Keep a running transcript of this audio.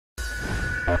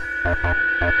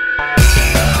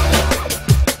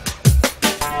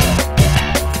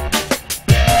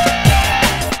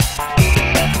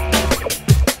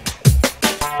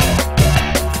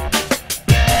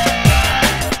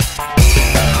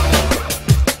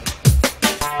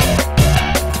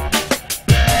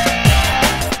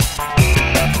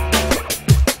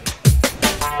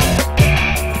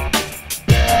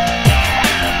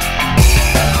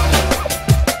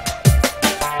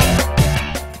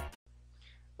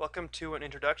Welcome to an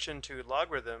introduction to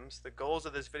logarithms. The goals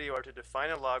of this video are to define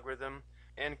a logarithm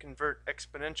and convert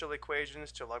exponential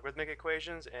equations to logarithmic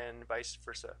equations and vice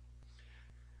versa.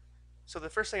 So the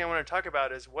first thing I want to talk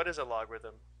about is, what is a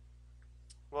logarithm?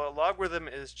 Well, a logarithm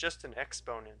is just an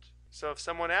exponent. So if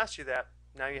someone asks you that,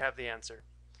 now you have the answer.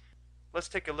 Let's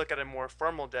take a look at a more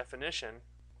formal definition.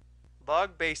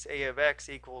 Log base a of x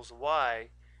equals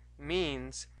y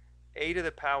means a to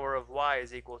the power of y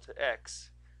is equal to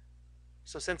x.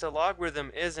 So since a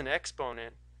logarithm is an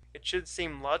exponent, it should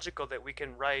seem logical that we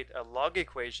can write a log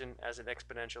equation as an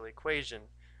exponential equation.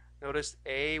 Notice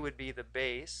a would be the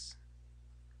base,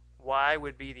 y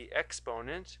would be the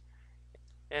exponent,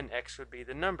 and x would be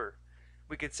the number.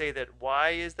 We could say that y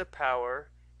is the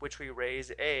power which we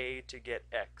raise a to get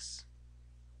x.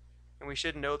 And we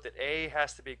should note that a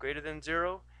has to be greater than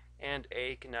 0 and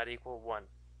a cannot equal 1.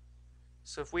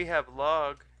 So if we have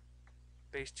log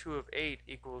base 2 of 8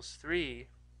 equals 3,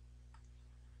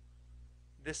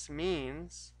 this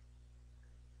means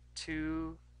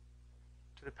 2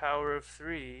 to the power of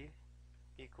 3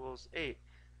 equals 8.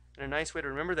 And a nice way to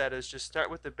remember that is just start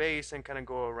with the base and kind of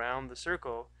go around the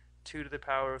circle. 2 to the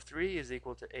power of 3 is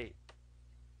equal to 8.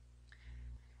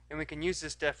 And we can use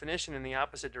this definition in the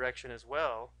opposite direction as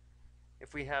well.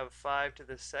 If we have 5 to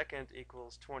the second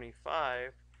equals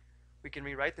 25, we can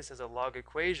rewrite this as a log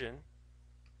equation,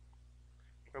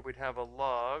 where we'd have a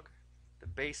log, the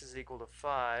base is equal to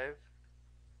 5,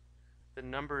 the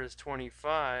number is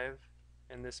 25,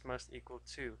 and this must equal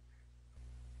 2,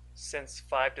 since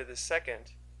 5 to the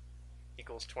second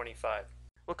equals 25.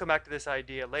 We'll come back to this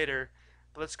idea later,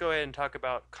 but let's go ahead and talk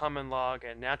about common log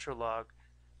and natural log,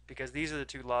 because these are the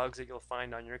two logs that you'll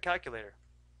find on your calculator.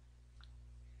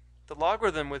 The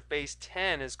logarithm with base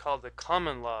 10 is called the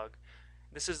common log.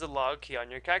 This is the log key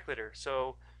on your calculator.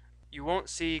 So you won't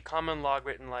see common log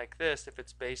written like this. If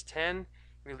it's base 10,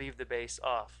 we leave the base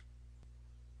off.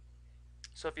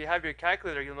 So if you have your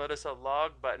calculator, you'll notice a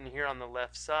log button here on the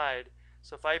left side.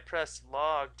 So if I press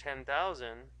log 10,000,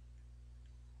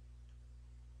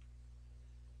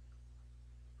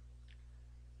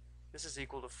 this is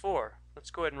equal to 4. Let's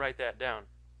go ahead and write that down.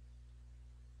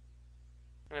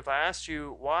 And if I asked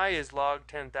you, why is log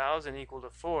 10,000 equal to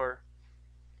 4?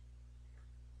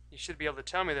 You should be able to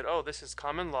tell me that, oh, this is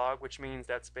common log, which means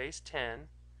that's base 10.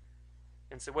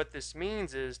 And so what this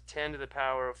means is 10 to the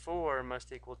power of 4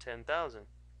 must equal 10,000.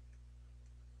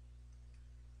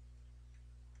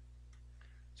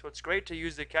 So it's great to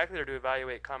use the calculator to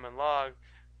evaluate common log,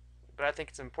 but I think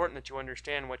it's important that you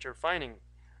understand what you're finding.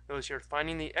 Notice you're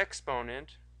finding the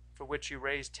exponent for which you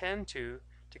raise 10 to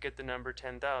get the number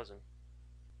 10,000.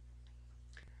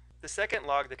 The second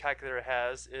log the calculator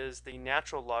has is the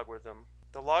natural logarithm.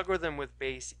 The logarithm with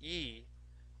base e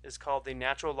is called the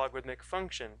natural logarithmic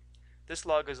function. This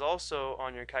log is also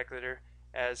on your calculator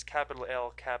as capital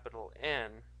L, capital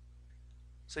N.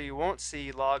 So you won't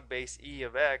see log base e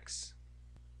of x.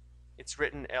 It's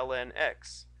written ln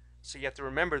x. So you have to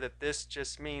remember that this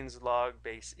just means log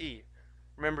base e.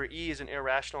 Remember, e is an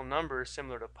irrational number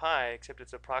similar to pi, except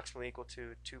it's approximately equal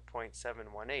to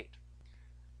 2.718.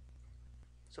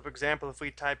 So for example, if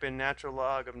we type in natural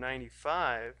log of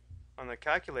 95 on the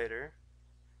calculator,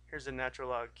 here's the natural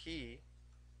log key,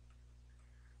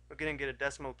 we're going to get a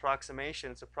decimal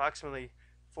approximation. It's approximately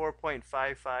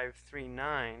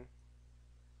 4.5539.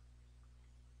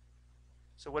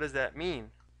 So what does that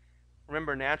mean?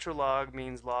 Remember, natural log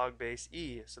means log base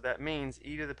e, so that means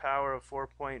e to the power of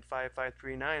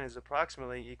 4.5539 is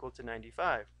approximately equal to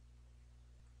 95.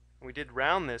 We did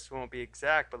round this, we won't be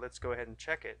exact, but let's go ahead and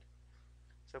check it.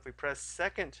 So if we press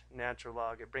second natural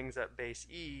log, it brings up base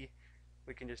e.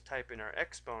 We can just type in our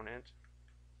exponent,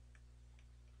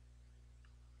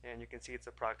 and you can see it's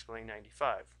approximately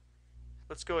 95.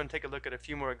 Let's go and take a look at a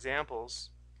few more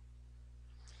examples.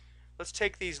 Let's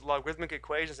take these logarithmic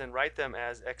equations and write them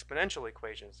as exponential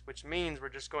equations, which means we're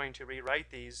just going to rewrite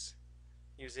these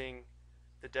using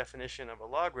the definition of a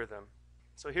logarithm.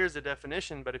 So here's the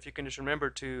definition, but if you can just remember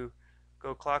to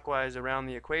go clockwise around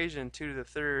the equation, 2 to the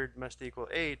third must equal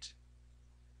 8.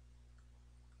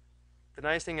 The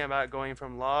nice thing about going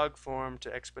from log form to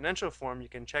exponential form, you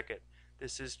can check it.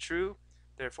 This is true,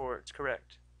 therefore it's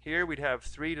correct. Here we'd have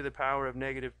 3 to the power of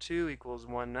negative 2 equals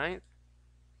 1/9.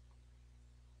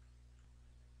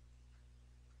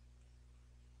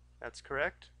 That's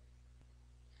correct.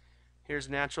 Here's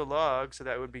natural log, so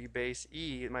that would be base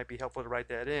e. It might be helpful to write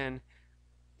that in.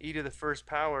 E to the first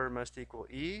power must equal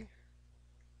e.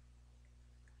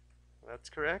 That's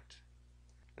correct.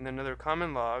 And then another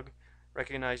common log,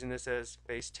 recognizing this as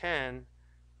base 10,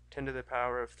 10 to the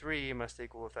power of 3 must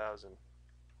equal 1,000.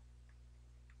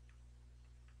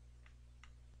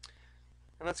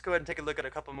 And let's go ahead and take a look at a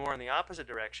couple more in the opposite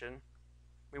direction.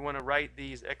 We want to write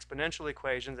these exponential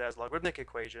equations as logarithmic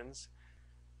equations.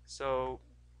 So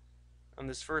on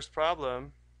this first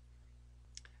problem,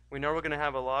 we know we're going to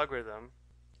have a logarithm.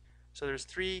 So there's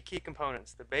 3 key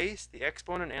components: the base, the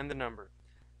exponent, and the number.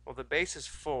 Well, the base is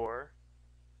 4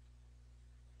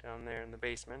 down there in the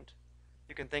basement.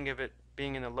 You can think of it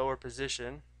being in a lower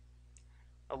position.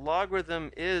 A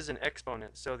logarithm is an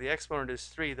exponent, so the exponent is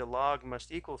 3, the log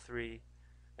must equal 3,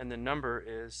 and the number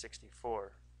is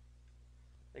 64.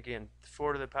 Again,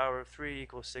 4 to the power of 3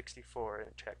 equals 64, and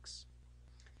it checks.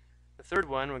 The third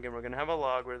one, again, we're going to have a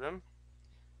logarithm.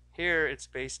 Here it's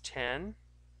base 10.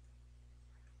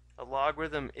 A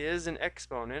logarithm is an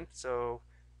exponent, so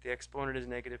the exponent is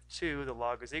negative 2, the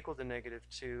log is equal to negative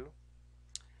 2,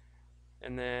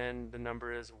 and then the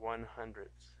number is 1/100.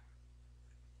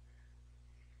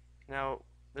 Now,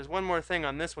 there's one more thing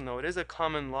on this one though. It is a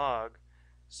common log,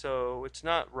 so it's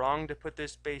not wrong to put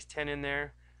this base 10 in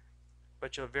there,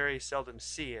 but you'll very seldom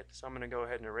see it, so I'm going to go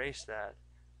ahead and erase that.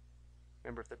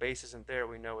 Remember, if the base isn't there,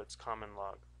 we know it's common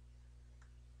log.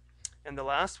 And the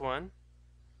last one,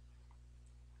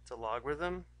 it's a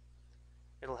logarithm.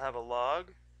 It'll have a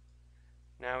log.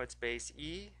 Now it's base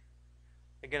e.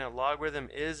 Again, a logarithm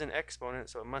is an exponent,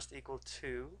 so it must equal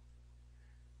 2.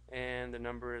 And the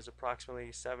number is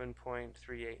approximately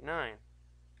 7.389.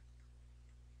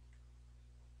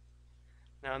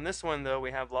 Now in this one though,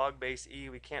 we have log base e.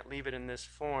 We can't leave it in this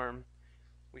form.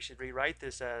 We should rewrite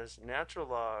this as natural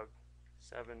log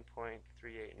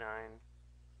 7.389.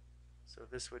 So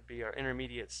this would be our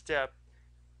intermediate step,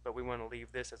 but we want to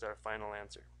leave this as our final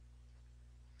answer.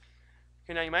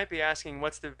 Okay, now you might be asking,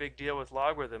 what's the big deal with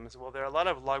logarithms? Well, there are a lot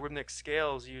of logarithmic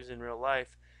scales used in real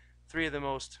life. 3 of the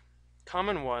most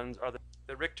common ones are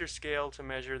the Richter scale to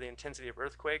measure the intensity of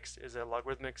earthquakes is a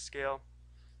logarithmic scale.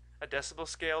 A decibel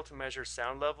scale to measure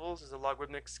sound levels is a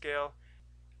logarithmic scale,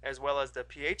 as well as the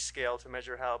pH scale to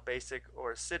measure how basic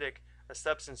or acidic a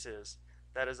substance is.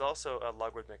 That is also a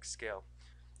logarithmic scale.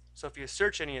 So if you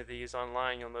search any of these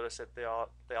online, you'll notice that they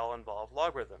all involve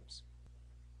logarithms.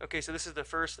 Okay, so this is the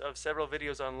first of several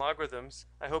videos on logarithms.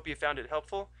 I hope you found it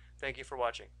helpful. Thank you for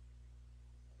watching.